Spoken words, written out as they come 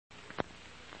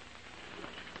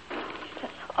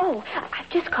Oh, I've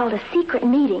just called a secret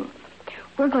meeting.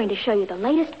 We're going to show you the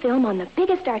latest film on the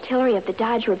biggest artillery of the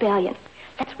Dodge Rebellion.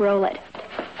 Let's roll it.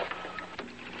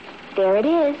 There it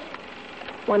is.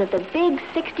 One of the big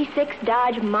 66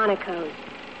 Dodge Monacos.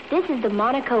 This is the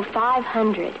Monaco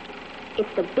 500.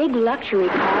 It's the big luxury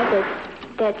car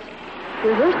that's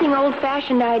reversing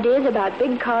old-fashioned ideas about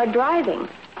big car driving.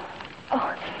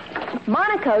 Oh,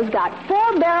 Monaco's got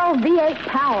 4-barrel V8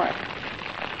 power.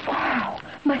 Wow,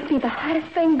 must be the hottest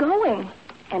thing going.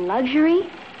 And luxury?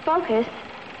 Focus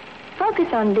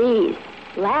on these.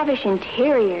 Lavish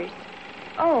interiors.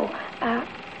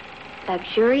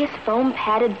 Luxurious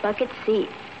foam-padded bucket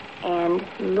seats. And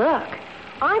look,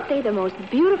 aren't they the most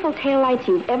beautiful taillights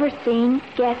you've ever seen?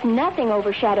 Guess nothing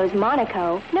overshadows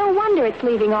Monaco. No wonder it's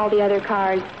leaving all the other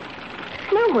cars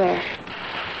nowhere.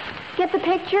 Get the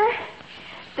picture?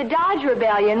 The Dodge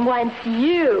Rebellion wants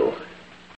you.